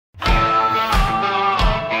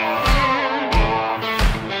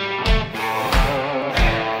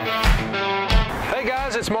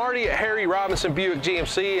Robinson Buick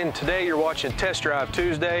GMC, and today you're watching Test Drive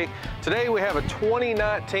Tuesday. Today we have a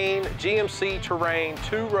 2019 GMC Terrain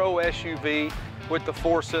 2-row SUV with the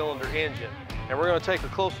 4-cylinder engine. And we're going to take a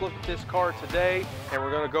close look at this car today, and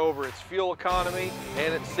we're going to go over its fuel economy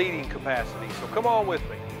and its seating capacity. So come on with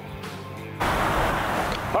me.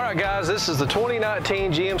 All right guys, this is the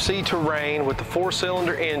 2019 GMC Terrain with the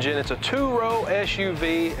 4-cylinder engine. It's a 2-row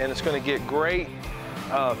SUV, and it's going to get great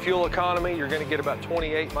fuel economy. You're going to get about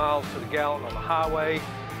 28 miles to the gallon on the highway.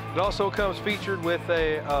 It also comes featured with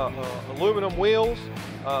aluminum wheels.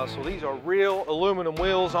 So these are real aluminum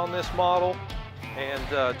wheels on this model. And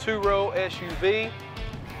 2-row SUV.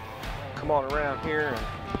 Come on around here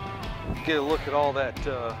and get a look at all that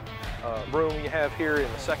room you have here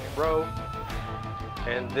in the second row.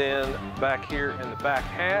 And then back here in the back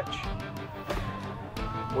hatch,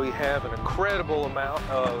 we have an incredible amount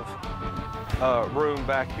of room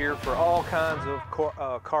back here for all kinds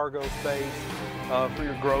of cargo space for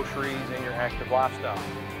your groceries and your active lifestyle.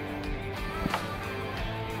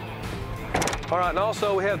 All right, and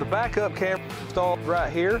also we have the backup camera installed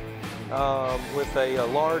right here with a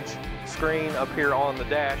large screen up here on the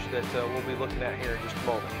dash that we'll be looking at here in just a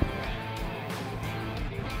moment.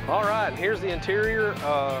 All right, and here's the interior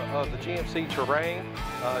of the GMC Terrain.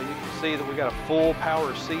 You can see that we got a full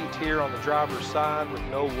power seat here on the driver's side with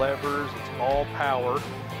no levers. It's all power.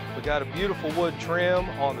 We got a beautiful wood trim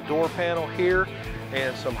on the door panel here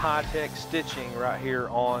and some high-tech stitching right here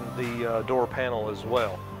on the door panel as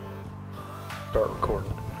well. Start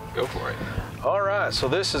recording. Go for it. All right, so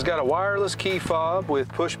this has got a wireless key fob with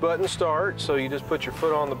push button start. So you just put your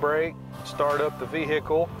foot on the brake, start up the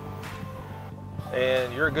vehicle,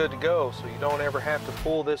 and you're good to go. So you don't ever have to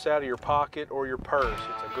pull this out of your pocket or your purse.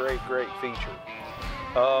 It's a great, great feature.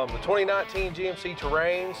 The 2019 GMC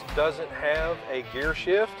Terrain doesn't have a gear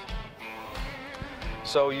shift.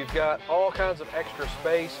 So you've got all kinds of extra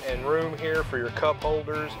space and room here for your cup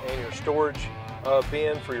holders and your storage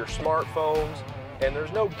bin for your smartphones. And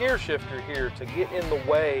there's no gear shifter here to get in the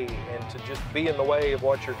way and to just be in the way of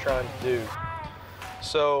what you're trying to do.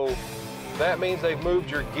 So that means they've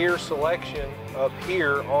moved your gear selection up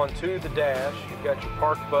here onto the dash. You've got your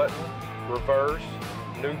park button, reverse,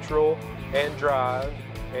 neutral, and drive,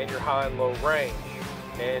 and your high and low range.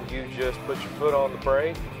 And you just put your foot on the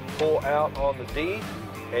brake, pull out on the D,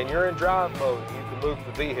 and you're in drive mode. You can move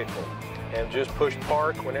the vehicle and just push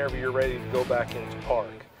park whenever you're ready to go back into park.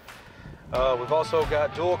 We've also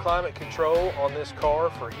got dual climate control on this car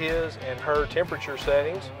for his and her temperature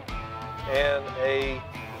settings, and a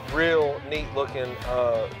real neat looking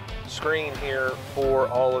screen here for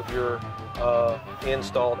all of your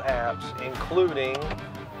installed apps, including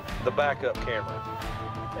the backup camera.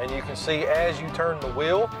 And you can see as you turn the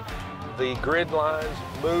wheel, the grid lines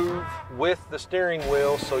move with the steering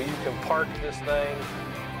wheel, so you can park this thing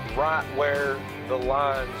right where the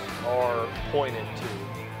lines are pointed to.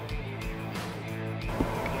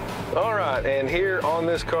 All right, and here on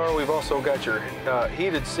this car, we've also got your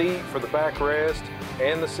heated seat for the backrest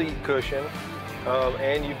and the seat cushion.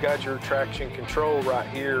 And you've got your traction control right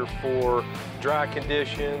here for dry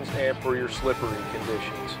conditions and for your slippery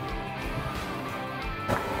conditions.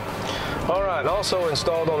 All right, also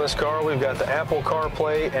installed on this car, we've got the Apple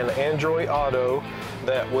CarPlay and Android Auto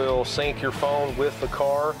that will sync your phone with the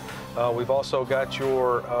car. We've also got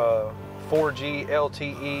your 4G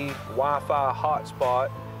LTE Wi-Fi hotspot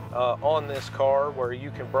on this car, where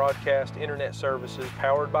you can broadcast internet services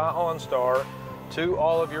powered by OnStar to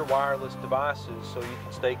all of your wireless devices, so you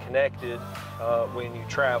can stay connected when you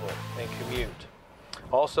travel and commute.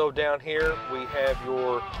 Also down here we have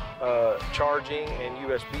your charging and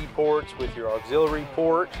USB ports with your auxiliary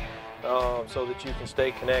port, so that you can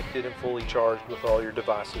stay connected and fully charged with all your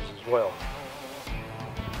devices as well.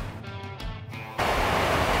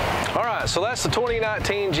 All right, so that's the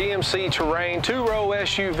 2019 GMC Terrain 2-row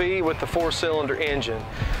SUV with the 4-cylinder engine.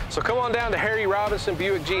 So come on down to Harry Robinson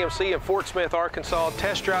Buick GMC in Fort Smith, Arkansas.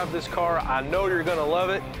 Test drive this car. I know you're going to love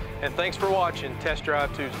it. And thanks for watching Test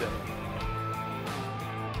Drive Tuesday.